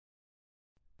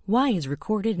Y is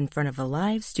recorded in front of a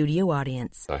live studio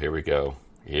audience. So here we go.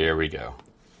 Here we go.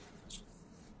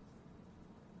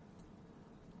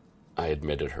 I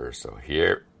admitted her, so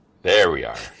there we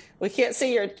are. We can't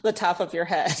see the top of your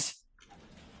head.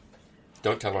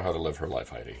 Don't tell her how to live her life,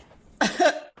 Heidi.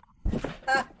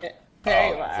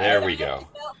 There we go.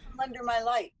 From under my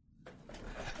light.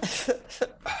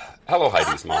 Hello,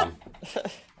 Heidi's mom.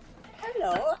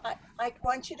 Hello. I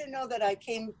want you to know that I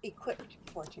came equipped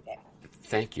for today.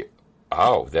 Thank you.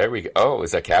 Oh, there we go. Oh,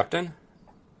 is that Captain?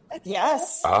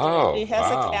 Yes. Oh, she has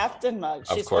wow. a Captain mug.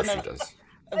 Of course she does.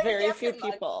 Very few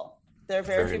people. There are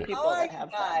very few people that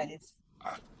have guys.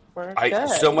 We're good.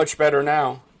 So much better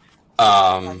now.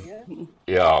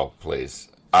 Yeah, please.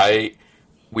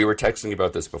 We were texting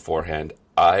about this beforehand.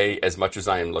 As much as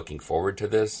I am looking forward to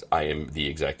this, I am the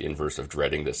exact inverse of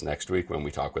dreading this next week when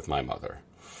we talk with my mother.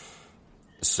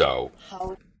 So.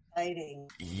 How exciting.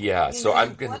 Yeah, so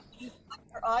I'm going to.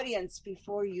 Your audience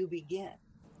before you begin.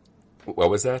 What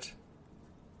was that?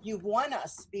 You've won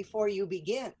us before you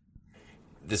begin.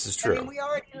 This is true. I mean, we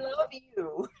already love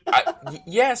you.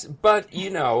 Yes, but,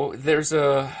 there's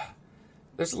a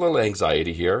little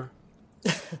anxiety here.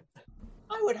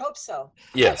 I would hope so.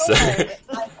 Yes.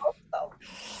 I hope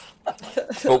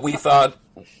so. But we thought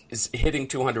hitting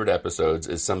 200 episodes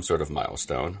is some sort of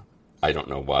milestone. I don't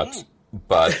know what,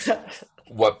 but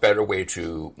what better way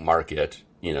to mark it?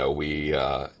 We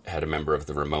had a member of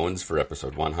the Ramones for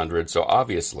episode 100, so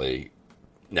obviously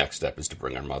next step is to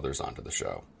bring our mothers onto the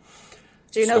show.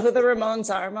 Do you know who the Ramones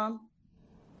are, Mom?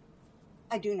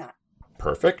 I do not.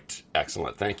 Perfect.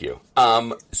 Excellent. Thank you.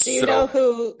 Do you know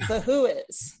who the Who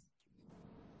is?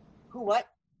 Who what?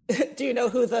 Do you know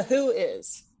who the Who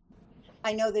is?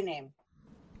 I know the name.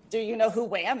 Do you know who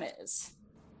Wham is?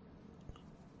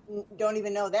 Don't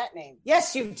even know that name.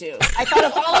 Yes, you do. I thought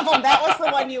of all of them, that was the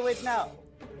one you would know.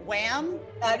 Wham?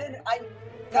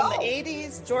 From the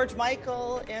 80s, George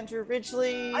Michael, Andrew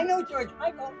Ridgeley. I know George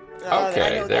Michael.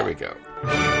 Okay, there we go.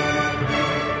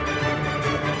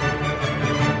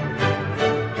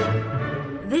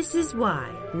 This is Why,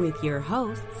 with your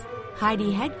hosts,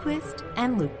 Heidi Hedquist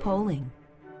and Luke Poling.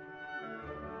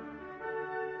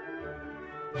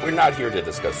 We're not here to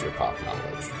discuss your pop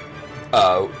knowledge.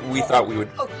 We thought we would...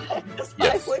 Okay,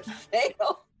 yes. I would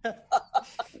fail.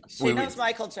 She knows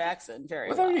Michael Jackson very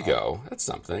well. Well, there you go. That's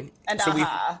something. And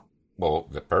Well,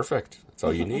 perfect. That's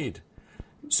all you need.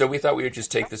 So we thought we would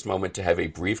just take this moment to have a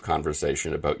brief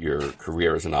conversation about your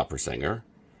career as an opera singer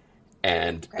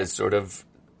and sort of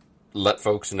let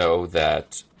folks know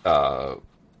that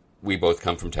we both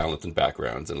come from talented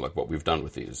backgrounds and look what we've done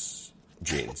with these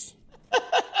genes.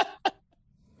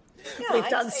 We've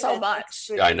done so much.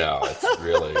 I know. It's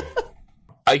really...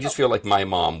 I just feel like my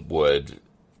mom would,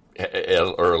 at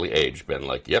an early age, been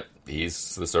like, yep,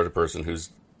 he's the sort of person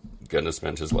who's going to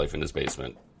spend his life in his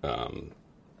basement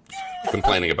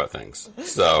complaining about things.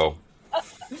 So,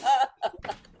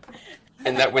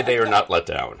 and that way they are not let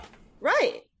down.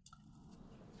 Right.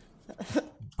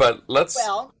 But let's...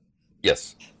 Well...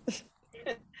 Yes.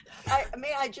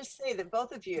 May I just say that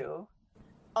both of you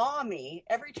awe me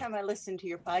every time I listen to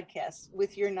your podcast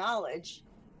with your knowledge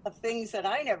of things that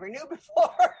I never knew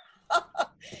before.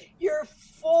 You're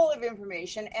full of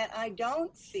information, and I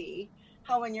don't see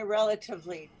how in your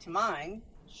relatively, to mine,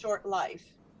 short life,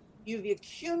 you've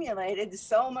accumulated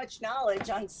so much knowledge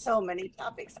on so many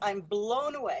topics. I'm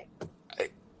blown away.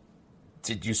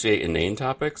 Did you say inane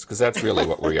topics? Because that's really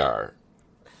what we are.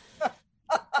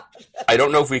 I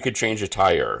don't know if we could change a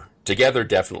tire. Together,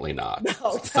 definitely not.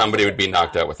 No. Somebody would be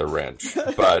knocked out with a wrench.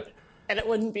 But and it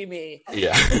wouldn't be me.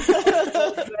 Yeah. You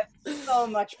have so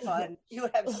much fun. You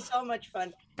have so much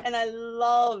fun. And I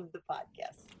love the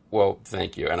podcast. Well,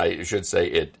 thank you. And I should say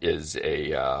it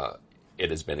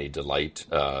has been a delight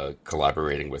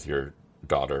collaborating with your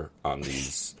daughter on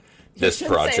this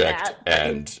project.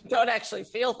 And don't actually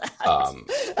feel that.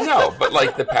 No, but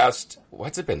like the past,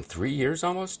 what's it been? 3 years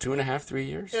almost? 2.5, 3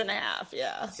 years? 2.5,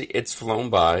 yeah. See, it's flown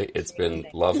by. It's been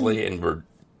lovely, and we're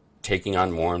taking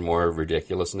on more and more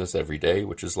ridiculousness every day,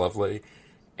 which is lovely.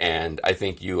 And I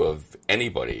think you of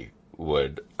anybody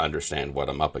would understand what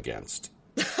I'm up against.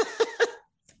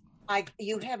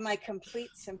 You have my complete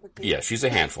sympathy. Yeah, she's a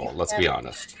handful. Let's be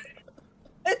honest.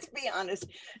 Let's be honest.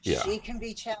 Yeah. She can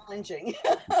be challenging.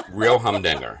 Real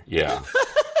humdinger, yeah.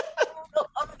 Real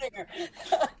humdinger.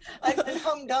 I've been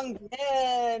humdunged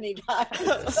many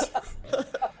times.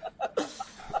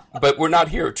 But we're not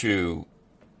here to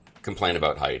complain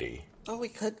about Heidi. Oh, we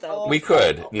could, though. We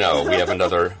could. No, we have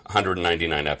another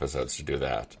 199 episodes to do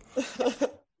that.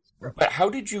 But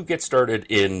how did you get started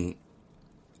in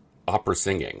opera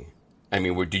singing? I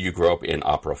mean, do you grow up an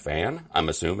opera fan, I'm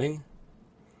assuming?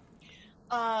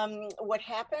 What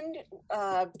happened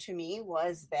to me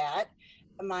was that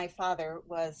my father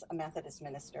was a Methodist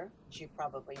minister, as you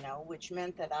probably know, which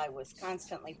meant that I was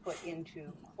constantly put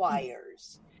into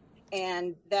choirs.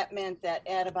 And that meant that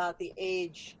at about the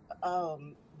age,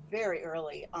 very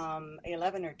early,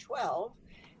 11 or 12,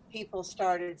 people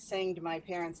started saying to my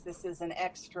parents, this is an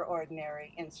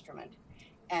extraordinary instrument,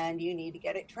 and you need to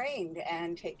get it trained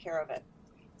and take care of it.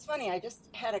 It's funny, I just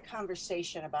had a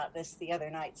conversation about this the other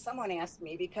night. Someone asked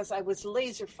me, because I was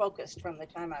laser focused from the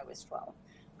time I was 12.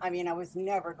 I mean, I was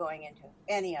never going into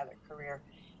any other career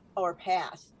or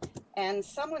path. And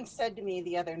someone said to me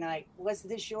the other night, was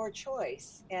this your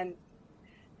choice? And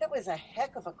that was a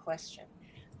heck of a question.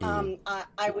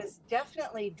 I was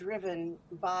definitely driven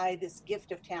by this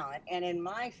gift of talent. And in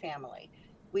my family,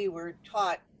 we were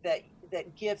taught that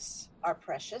gifts are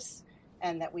precious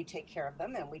and that we take care of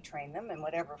them and we train them in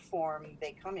whatever form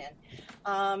they come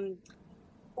in.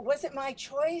 Was it my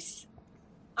choice?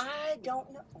 I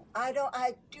don't know. I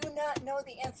do not know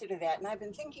the answer to that. And I've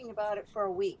been thinking about it for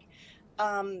a week.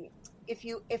 If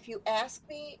you ask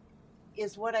me,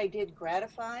 is what I did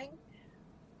gratifying?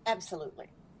 Absolutely.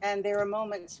 And there are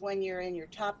moments when you're in your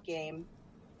top game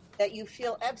that you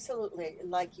feel absolutely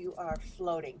like you are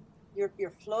floating.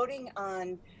 You're floating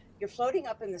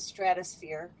up in the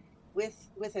stratosphere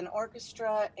with an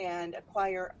orchestra and a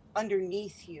choir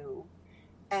underneath you,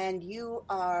 and you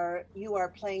are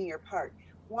playing your part.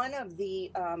 One of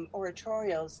the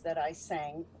oratorios that I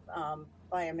sang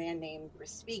by a man named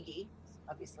Respighi,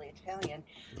 obviously Italian,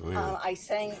 I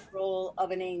sang the role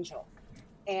of an angel.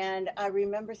 And I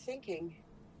remember thinking,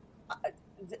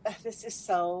 this is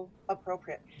so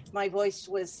appropriate. My voice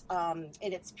was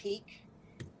in its peak,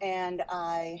 and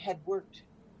I had worked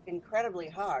incredibly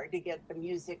hard to get the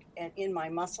music in my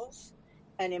muscles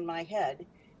and in my head.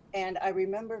 And I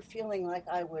remember feeling like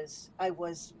I was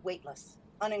weightless,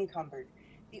 unencumbered.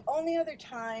 The only other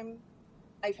time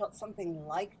I felt something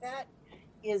like that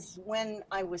is when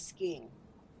I was skiing,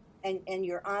 and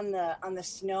you're on the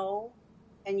snow,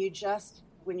 and you just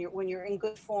when you're in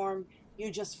good form,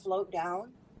 you just float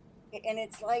down, and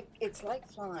it's like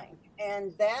flying.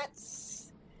 And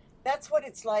that's what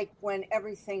it's like when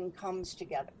everything comes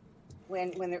together,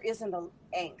 when there isn't an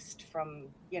angst from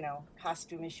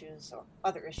costume issues or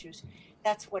other issues.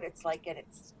 That's what it's like at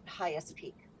its highest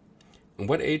peak. And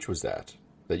what age was that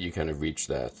you kind of reached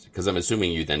that? Because I'm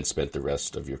assuming you then spent the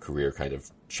rest of your career kind of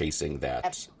chasing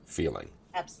that feeling.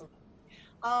 Absolutely.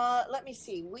 Let me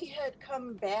see. We had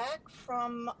come back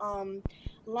from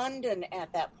London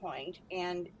at that point,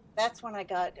 and that's when I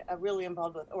got really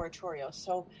involved with oratorio.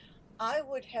 So I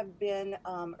would have been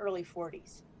early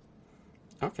 40s.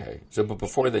 Okay. So, but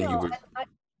before then you were...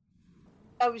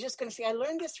 I was just going to say, I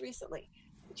learned this recently.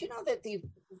 Did you know that the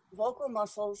vocal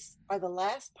muscles are the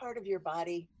last part of your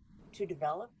body to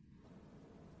develop?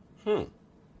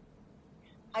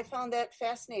 I found that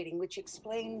fascinating, which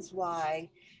explains why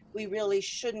we really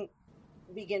shouldn't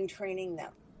begin training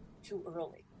them too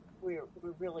early. We're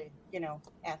really,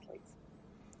 athletes.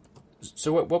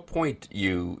 So at what point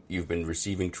you've been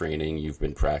receiving training, you've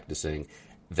been practicing,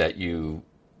 that you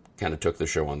kind of took the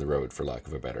show on the road, for lack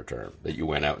of a better term, that you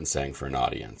went out and sang for an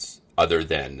audience other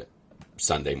than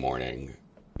Sunday morning,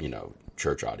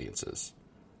 church audiences?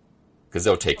 Because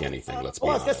they'll take anything, let's be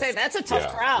honest. I was going to say, that's a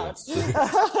tough crowd.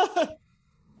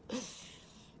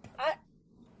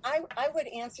 I would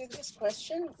answer this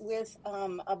question with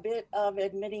a bit of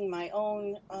admitting my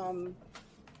own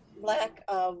lack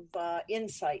of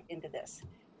insight into this.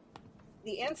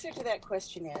 The answer to that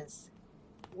question is,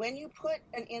 when you put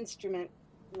an instrument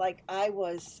like I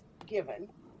was given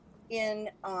in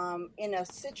a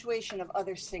situation of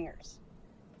other singers,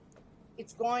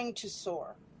 it's going to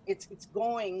soar. It's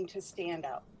going to stand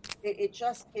out. It's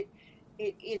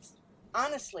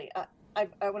honestly.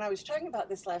 When I was talking about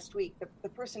this last week, the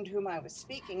person to whom I was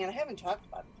speaking, and I haven't talked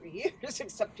about it for years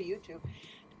except to you two,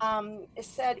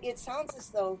 said it sounds as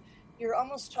though you're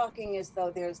almost talking as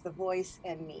though there's the voice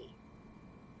and me.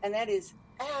 And that is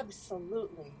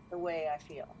absolutely the way I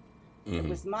feel. Mm-hmm. It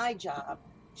was my job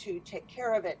to take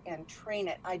care of it and train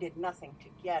it. I did nothing to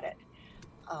get it,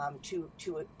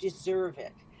 to deserve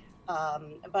it.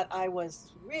 But I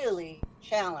was really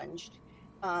challenged.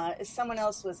 Someone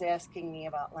else was asking me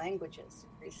about languages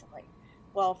recently.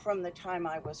 Well, from the time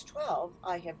I was 12,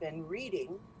 I have been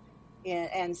reading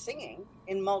and singing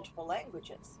in multiple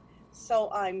languages. So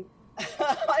I'm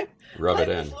fluent.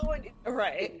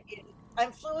 Right.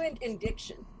 I'm fluent in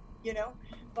diction,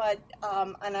 but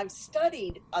and I've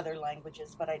studied other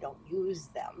languages, but I don't use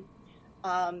them.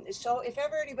 So if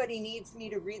ever anybody needs me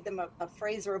to read them a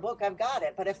phrase or a book, I've got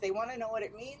it. But if they want to know what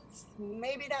it means,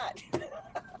 maybe not.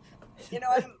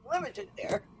 I'm limited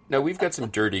there. Now, we've got some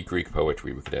dirty Greek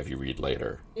poetry we could have you read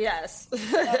later. Yes.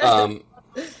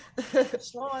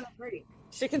 Slow on the Greek.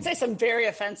 She can say some very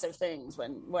offensive things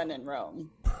when in Rome.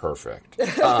 Perfect.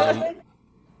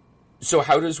 So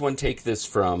how does one take this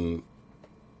from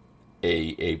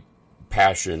a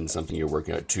passion, something you're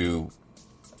working on, to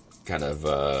kind of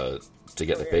to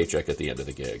get the paycheck at the end of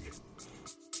the gig?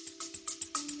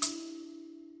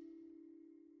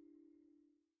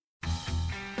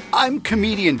 I'm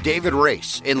comedian David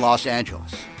Race in Los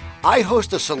Angeles. I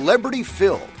host a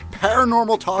celebrity-filled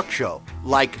paranormal talk show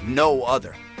like no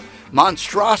other.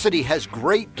 Monstrosity has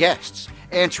great guests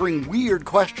answering weird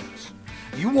questions.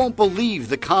 You won't believe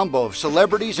the combo of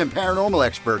celebrities and paranormal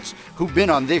experts who've been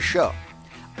on this show.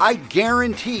 I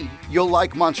guarantee you'll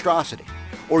like Monstrosity,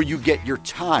 or you get your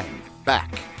time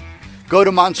back. Go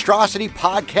to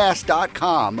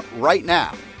monstrositypodcast.com right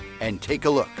now and take a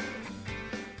look.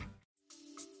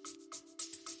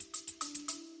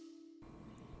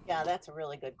 Yeah, that's a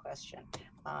really good question.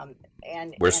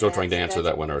 And we're still trying to answer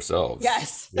that one ourselves.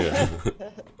 Yes. Yeah.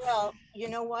 Well, you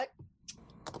know what?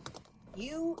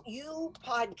 You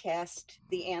podcast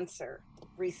The Answer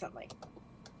recently,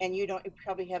 and you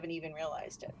probably haven't even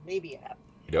realized it. Maybe you have.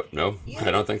 Yep. No,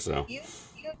 I don't think so.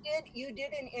 You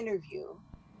did an interview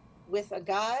with a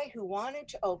guy who wanted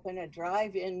to open a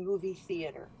drive-in movie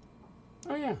theater.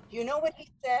 Oh yeah. Do you know what he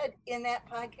said in that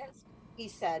podcast? He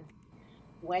said,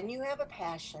 when you have a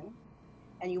passion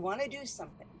and you want to do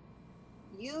something,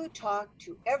 you talk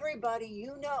to everybody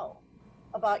you know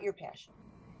about your passion,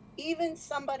 even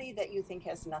somebody that you think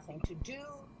has nothing to do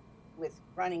with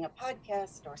running a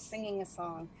podcast or singing a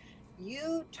song.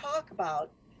 You talk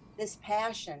about this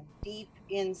passion deep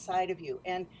inside of you.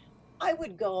 And I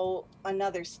would go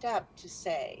another step to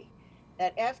say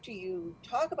that after you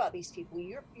talk about these people,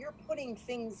 you're putting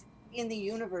things in the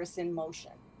universe in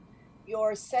motion.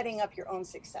 You're setting up your own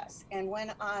success. And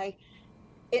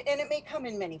it may come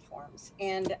in many forms.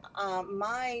 And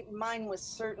mine was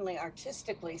certainly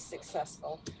artistically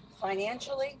successful.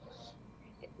 Financially,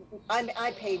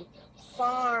 I paid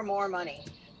far more money.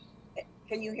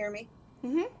 Can you hear me?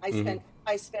 Mm-hmm.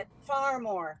 I spent far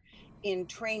more in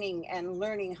training and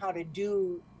learning how to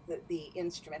do the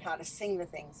instrument, how to sing the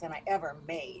things than I ever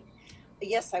made.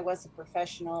 Yes, I was a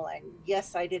professional, and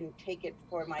yes, I didn't take it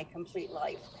for my complete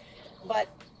life. But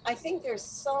I think there's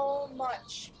so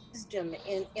much wisdom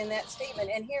in that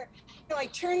statement. And here, I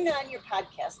turned on your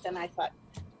podcast and I thought,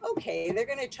 okay, they're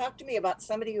going to talk to me about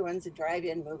somebody who runs a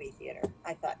drive-in movie theater.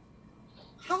 I thought,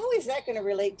 how is that going to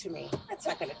relate to me? That's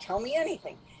not going to tell me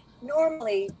anything.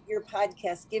 Normally, your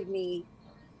podcasts give me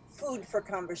food for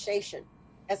conversation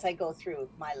as I go through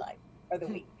my life or the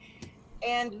week.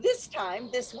 And this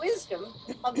time, this wisdom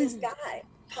of this guy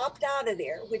popped out of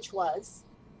there, which was,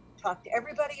 talk to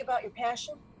everybody about your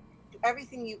passion, do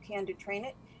everything you can to train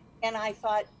it. And I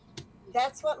thought,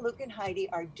 that's what Luke and Heidi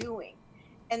are doing.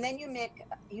 And then you meet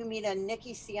a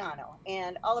Nicky Siano,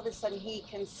 and all of a sudden he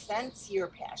can sense your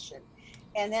passion.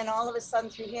 And then all of a sudden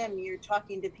through him, you're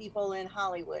talking to people in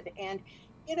Hollywood. And,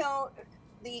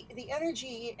 the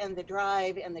energy and the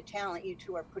drive and the talent you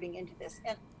two are putting into this,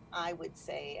 and I would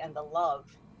say, and the love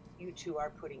you two are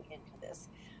putting into this,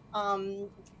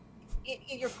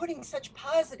 you're putting such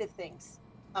positive things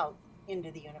out into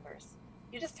the universe.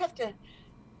 You just have to,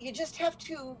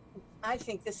 I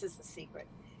think this is the secret.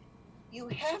 You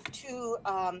have to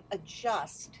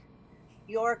adjust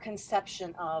your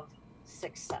conception of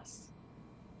success.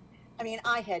 I mean,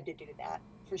 I had to do that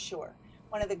for sure.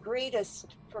 One of the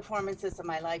greatest performances of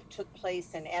my life took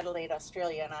place in Adelaide,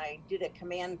 Australia, and I did a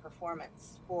command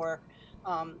performance for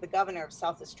the governor of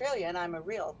South Australia, and I'm a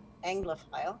real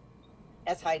Anglophile,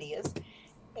 as Heidi is,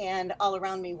 and all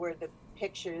around me were the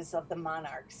pictures of the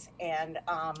monarchs, and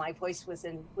my voice was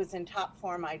in top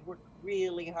form. I'd worked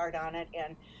really hard on it,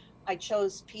 and I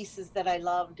chose pieces that I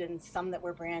loved and some that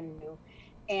were brand new.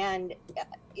 And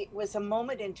it was a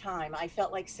moment in time. I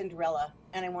felt like Cinderella,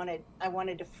 and I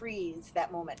wanted to freeze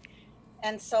that moment.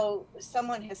 And so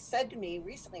someone has said to me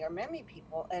recently, or many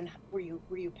people, and were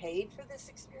you paid for this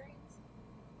experience?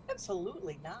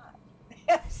 Absolutely not.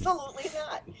 Absolutely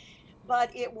not. But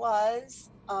it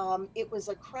was a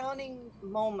crowning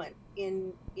moment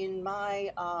in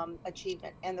my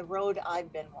achievement and the road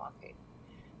I've been walking.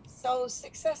 So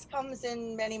success comes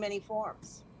in many, many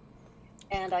forms.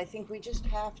 And I think we just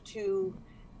have to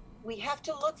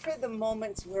look for the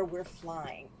moments where we're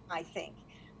flying. I think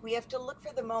we have to look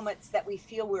for the moments that we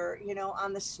feel we're,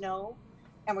 on the snow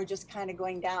and we're just kind of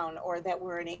going down, or that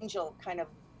we're an angel kind of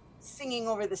singing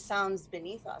over the sounds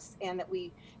beneath us, and that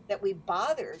we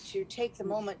bother to take the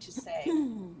moment to say,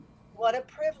 what a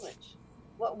privilege,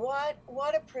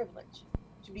 what a privilege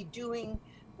to be doing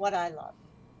what I love.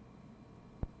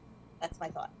 That's my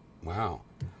thought. Wow.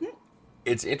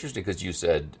 It's interesting because you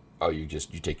said, oh, you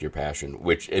take your passion,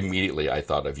 which immediately I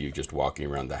thought of you just walking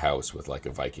around the house with like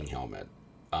a Viking helmet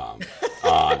on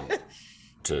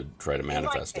to try to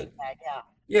manifest it. That,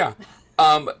 yeah.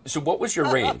 So what was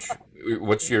your range?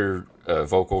 What's your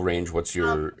vocal range? What's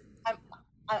your...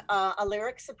 I'm a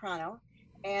lyric soprano.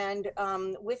 And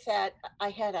with that, I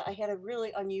had a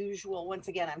really unusual, once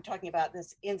again, I'm talking about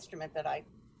this instrument that I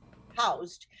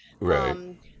housed.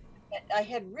 Right. I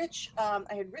had rich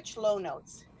low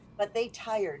notes, but they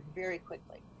tired very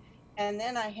quickly. And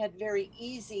then I had very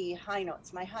easy high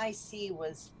notes. My high C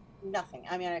was nothing.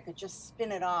 I mean, I could just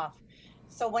spin it off.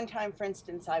 So one time, for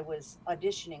instance, I was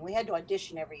auditioning. We had to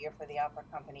audition every year for the opera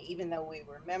company, even though we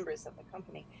were members of the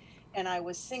company. And I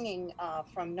was singing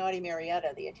from Naughty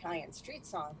Marietta, the Italian street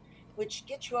song, which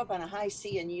gets you up on a high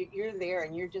C, and you're there,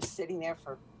 and you're just sitting there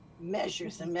for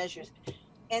measures and measures.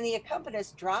 And the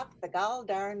accompanist dropped the gall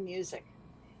darn music.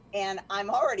 And I'm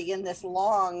already in this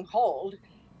long hold.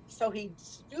 So he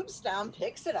stoops down,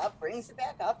 picks it up, brings it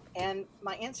back up, and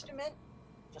my instrument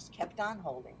just kept on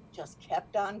holding, just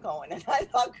kept on going. And I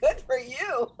thought, good for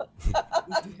you.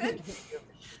 Good for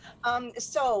you.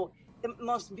 So the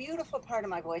most beautiful part of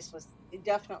my voice was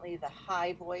definitely the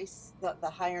high voice, the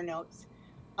higher notes.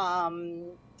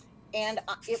 And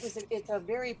it's a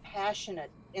very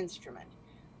passionate instrument.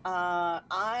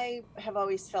 I have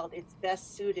always felt it's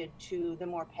best suited to the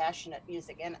more passionate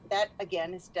music. And that,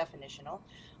 again, is definitional.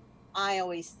 I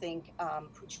always think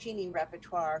Puccini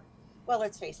repertoire, well,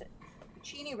 let's face it,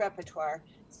 Puccini repertoire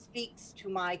speaks to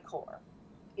my core.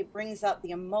 It brings out the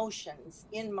emotions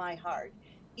in my heart,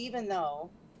 even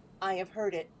though I have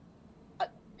heard it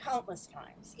countless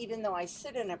times, even though I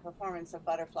sit in a performance of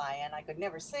Butterfly and I could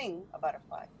never sing a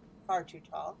butterfly, far too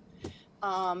tall.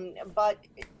 But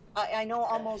I know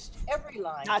almost every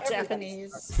line. Not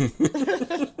Japanese.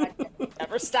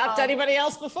 Never stopped anybody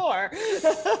else before.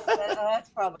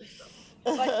 That's probably true.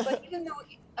 But even though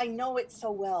I know it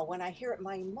so well, when I hear it,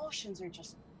 my emotions are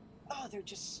just, they're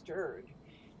just stirred,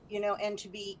 and to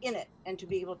be in it and to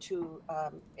be able to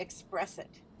express it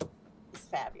is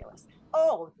fabulous.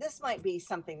 Oh, this might be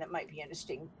something that might be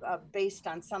interesting based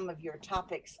on some of your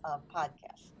topics of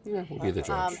podcasts. Yeah, we'll be the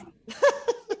judge.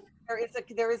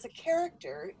 There is a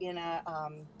character in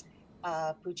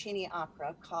a Puccini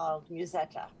opera called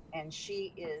Musetta, and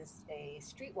she is a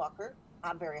streetwalker,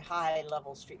 a very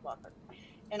high-level streetwalker.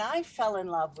 And I fell in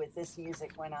love with this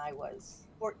music when I was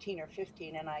 14 or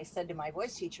 15, and I said to my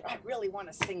voice teacher, I really want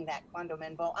to sing that Quando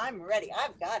Men Vo. I'm ready.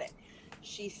 I've got it.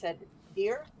 She said,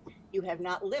 dear, you have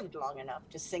not lived long enough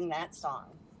to sing that song.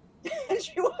 And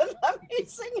she wouldn't let me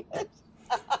sing it.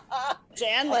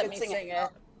 Jan let me sing it.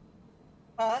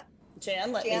 Huh?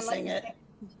 Jan let me sing it.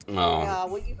 Oh, yeah,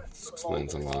 well,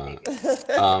 explains a lot.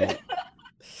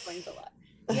 Explains a lot.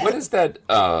 Yeah. What is that?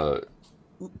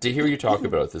 To hear you talk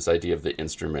about this idea of the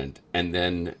instrument, and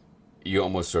then you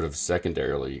almost sort of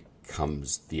secondarily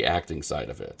comes the acting side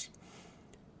of it.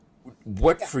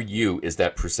 What for you is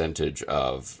that percentage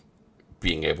of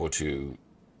being able to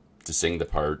sing the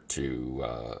part,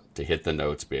 to hit the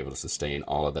notes, be able to sustain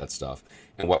all of that stuff,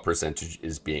 and what percentage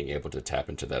is being able to tap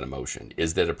into that emotion?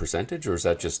 Is that a percentage, or is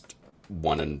that just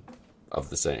one and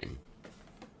of the same?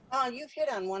 You've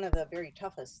hit on one of the very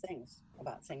toughest things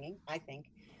about singing, I think.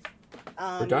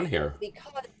 We're done here.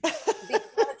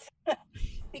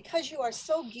 Because you are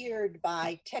so geared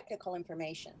by technical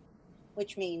information,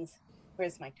 which means,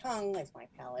 where's my tongue? Is my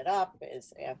palate up?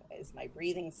 Is my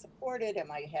breathing supported?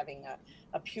 Am I having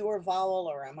a pure vowel,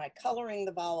 or am I coloring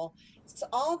the vowel? So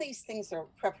all these things are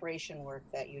preparation work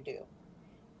that you do.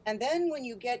 And then when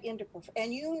you get into,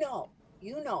 and you know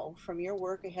from your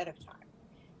work ahead of time,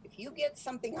 if you get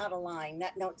something out of line,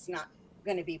 that note's not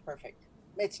going to be perfect.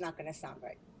 It's not going to sound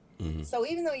right. Mm-hmm. So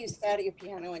even though you sat at your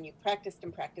piano and you practiced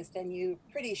and you're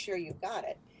pretty sure you've got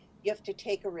it, you have to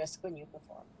take a risk when you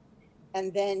perform.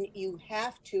 And then you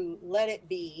have to let it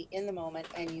be in the moment,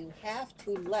 and you have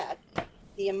to let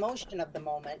the emotion of the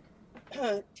moment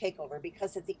take over,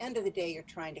 because at the end of the day, you're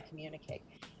trying to communicate.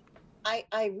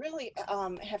 I really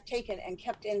have taken and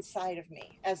kept inside of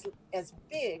me as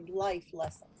big life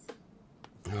lessons.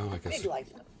 Oh, I guess big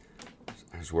life lessons.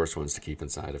 There's worse ones to keep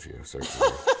inside of you, certainly.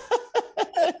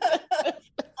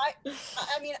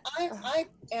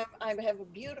 I have a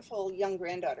beautiful young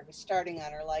granddaughter who's starting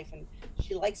on her life, and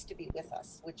she likes to be with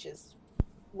us, which is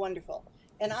wonderful.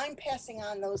 And I'm passing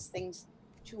on those things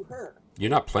to her. You're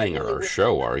not playing her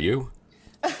show, are you?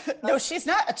 No, she's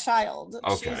not a child.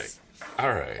 Okay.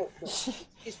 All right. Oh, no.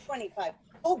 She's 25.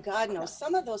 Oh God, no.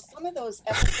 Some of those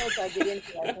episodes I get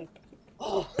into, I think,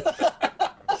 oh.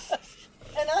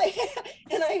 and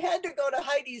I had to go to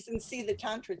Heidi's and see the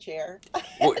Tantra chair.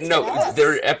 Well, no, Yes.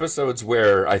 there are episodes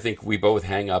where I think we both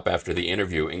hang up after the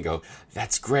interview and go,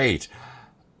 "That's great.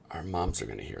 Our moms are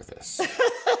going to hear this."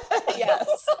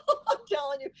 Yes. I'm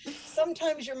telling you,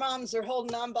 sometimes your moms are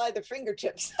holding on by the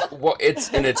fingertips. Well,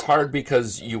 it's hard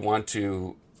because you want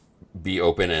to be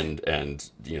open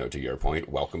and to your point,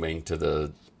 welcoming to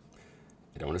the,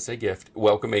 I don't want to say gift,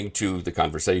 welcoming to the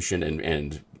conversation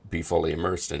and be fully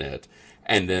immersed in it.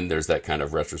 And then there's that kind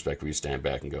of retrospect where you stand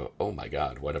back and go, "Oh my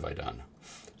God, what have I done?"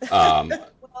 Well,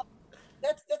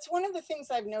 that's one of the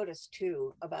things I've noticed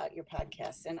too about your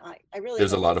podcast, and I really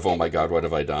There's a lot of "Oh my God, what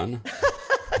have I done?"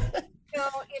 No,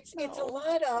 it's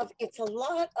a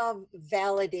lot of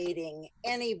validating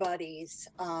anybody's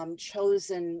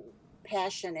chosen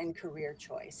passion and career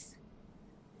choice.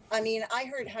 I mean, I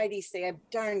heard Heidi say,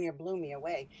 "Darn near blew me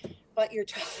away," but you're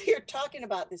talking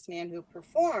about this man who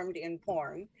performed in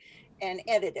porn and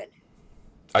edited.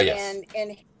 Oh yes.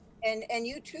 And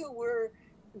you two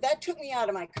that took me out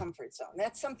of my comfort zone.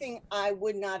 That's something I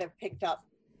would not have picked up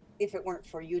if it weren't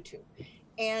for you two.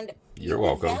 And You're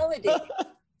welcome.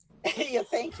 Yeah,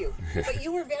 thank you. But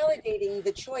you were validating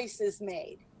the choices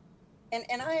made.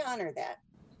 And I honor that.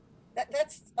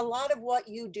 That's a lot of what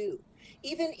you do.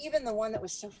 Even the one that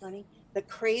was so funny, the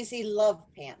crazy love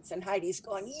pants, and Heidi's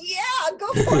going, "Yeah,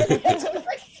 go for it." That's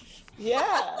great. Yeah.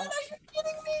 Are you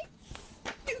kidding me?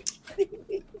 Are you kidding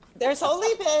me? There's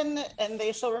only been, and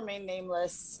they shall remain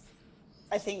nameless,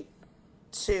 I think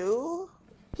 2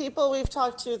 people we've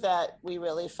talked to that we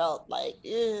really felt like,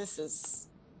 it's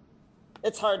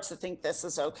hard to think this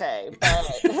is okay.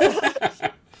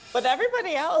 But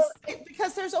everybody else,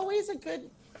 because there's always a good,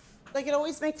 like, it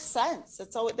always makes sense.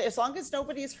 It's always, as long as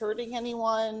nobody's hurting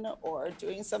anyone or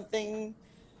doing something,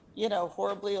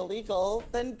 horribly illegal,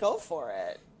 then go for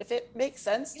it. If it makes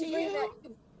sense to you.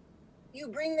 You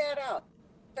bring that out.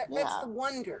 That's Yeah. the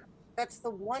wonder. That's the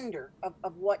wonder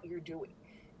of what you're doing.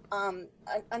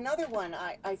 Another one,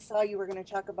 I saw you were going to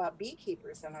talk about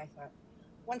beekeepers, and I thought,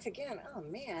 once again, oh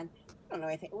man, I don't know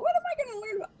anything. What am I going to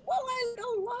learn about? Well, I know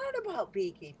a lot about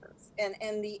beekeepers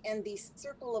and the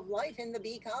circle of life in the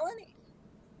bee colony.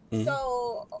 Mhm.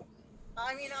 So,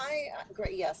 I mean,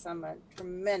 great. Yes, I'm a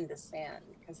tremendous fan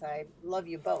because I love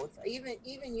you both. Even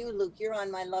you, Luke, you're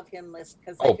on my love him list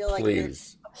because I Oh, feel like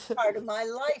please. you're part of my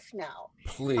life now.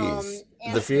 Please.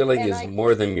 And- The feeling and is I-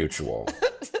 more than mutual.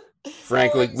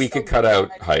 Frankly, I'm we so could cut glad.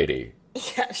 out Heidi.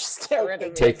 Yeah, just get rid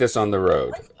of it. Take this on the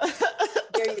road.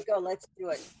 There you go. Let's do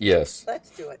it. Yes. Let's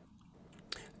do it.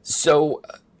 So,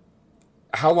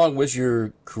 how long was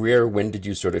your career? When did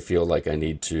you sort of feel like I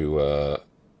need to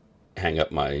hang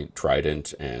up my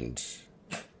trident? And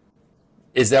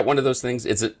is that one of those things?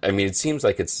 It seems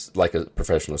like it's like a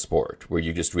professional sport where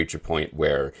you just reach a point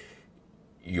where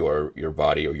your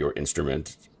body or your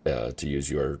instrument, to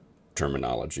use your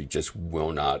terminology, just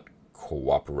will not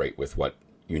cooperate with what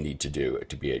you need to do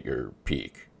to be at your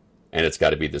peak. And it's got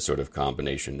to be this sort of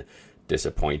combination,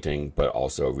 disappointing, but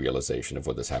also a realization of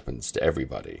what this happens to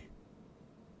everybody.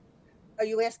 Are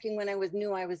you asking when I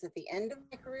knew I was at the end of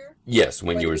my career? Yes,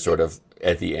 when Like you were you sort of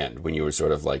at the end, when you were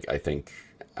sort of like, I think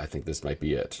this might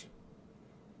be it.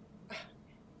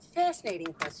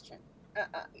 Fascinating question.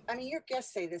 I mean, your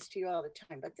guests say this to you all the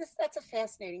time, but that's a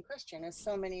fascinating question, as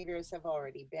so many of yours have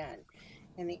already been.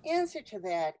 And the answer to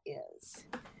that is,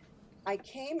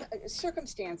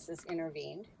 circumstances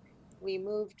intervened. We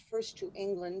moved first to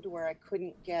England, where I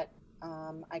couldn't get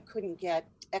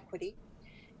equity,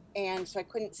 and so I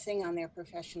couldn't sing on their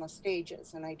professional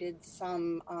stages. And I did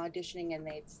some auditioning, and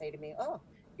they'd say to me, "Oh,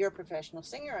 you're a professional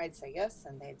singer?" I'd say yes,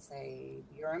 and they'd say,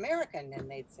 "You're American?" And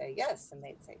they'd say yes, and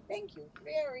they'd say, "Thank you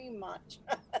very much."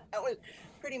 That was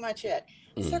pretty much it.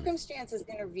 Circumstances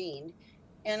intervened,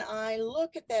 and I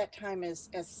look at that time as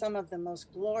some of the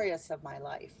most glorious of my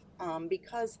life,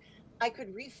 because I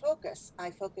could refocus. I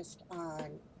focused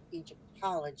on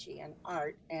Egyptology and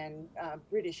art and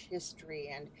British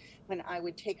history, and when I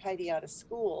would take Heidi out of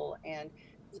school and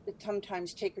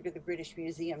sometimes take her to the British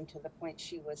Museum to the point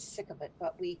she was sick of it,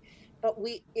 but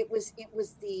it was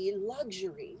the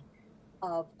luxury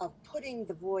of putting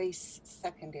the voice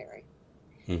secondary.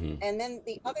 Mm-hmm. And then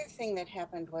the other thing that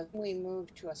happened was we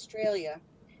moved to Australia,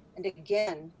 and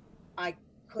again I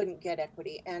couldn't get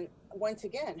equity. And once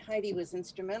again, Heidi was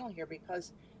instrumental here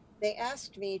because they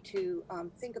asked me to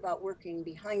think about working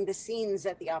behind the scenes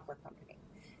at the opera company.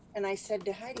 And I said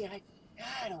to Heidi, I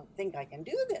don't think I can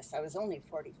do this. I was only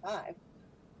 45.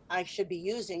 I should be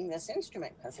using this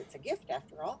instrument because it's a gift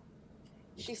after all.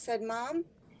 She said, Mom,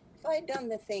 if I'd done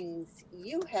the things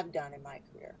you have done in my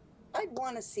career, I'd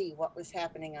want to see what was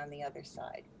happening on the other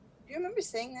side. Do you remember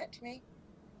saying that to me?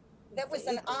 That was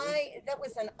an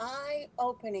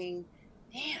eye-opening,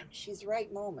 damn, she's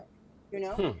right moment, you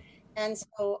know? And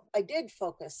so I did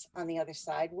focus on the other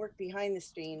side, worked behind the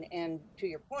screen, and to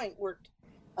your point, worked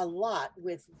a lot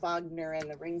with Wagner and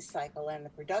the Ring Cycle and the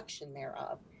production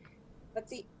thereof. But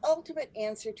the ultimate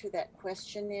answer to that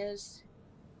question is,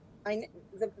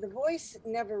 the voice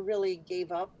never really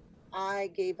gave up.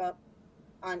 I gave up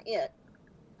on it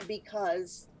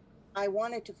because I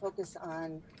wanted to focus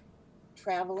on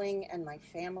traveling and my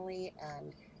family,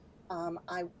 and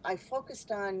I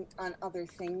focused on other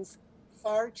things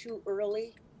far too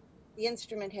early. The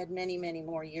instrument had many, many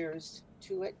more years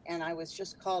to it, and I was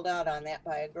just called out on that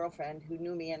by a girlfriend who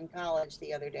knew me in college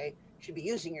the other day. Should be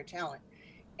using your talent.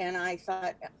 And I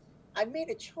thought, I've made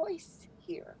a choice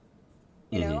here.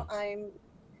 You know,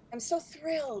 I'm so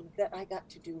thrilled that I got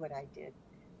to do what I did.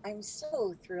 I'm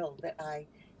so thrilled that I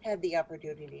had the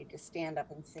opportunity to stand up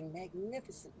and sing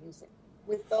magnificent music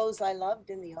with those I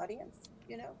loved in the audience,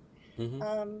 you know.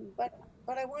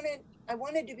 But I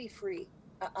wanted to be free.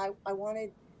 I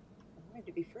wanted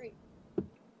to be free.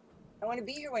 I want to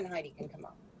be here when Heidi can come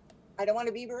up. I don't want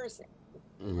to be rehearsing.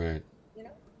 Right. You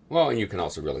know? Well, and you can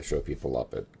also really show people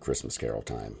up at Christmas Carol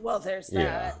time. Well, there's that.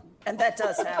 Yeah. And that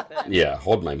does happen. Yeah,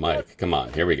 hold my mic. Come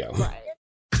on, here we go. Right.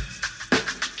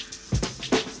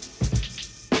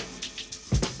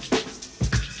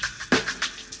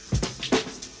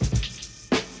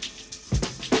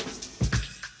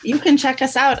 You can check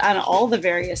us out on all the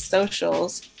various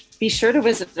socials. Be sure to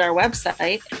visit our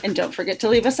website, and don't forget to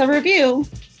leave us a review.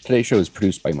 Today's show is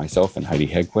produced by myself and Heidi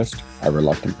Hedquist. Our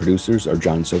reluctant producers are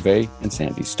John Sauvé and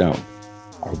Sandy Stone.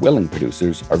 Our willing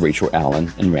producers are Rachel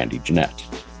Allen and Randy Jeanette.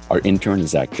 Our intern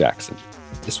is Zach Jackson.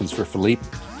 This one's for Philippe.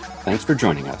 Thanks for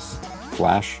joining us.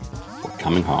 Flash, we're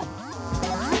coming home.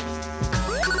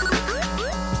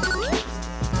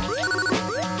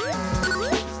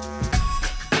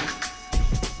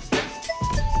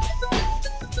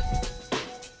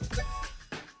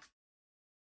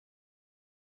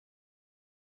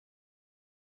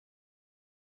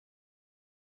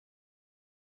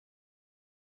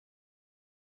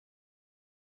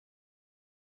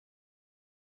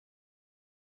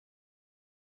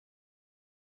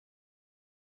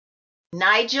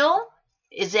 Nigel,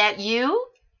 is that you?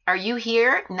 Are you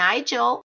here, Nigel?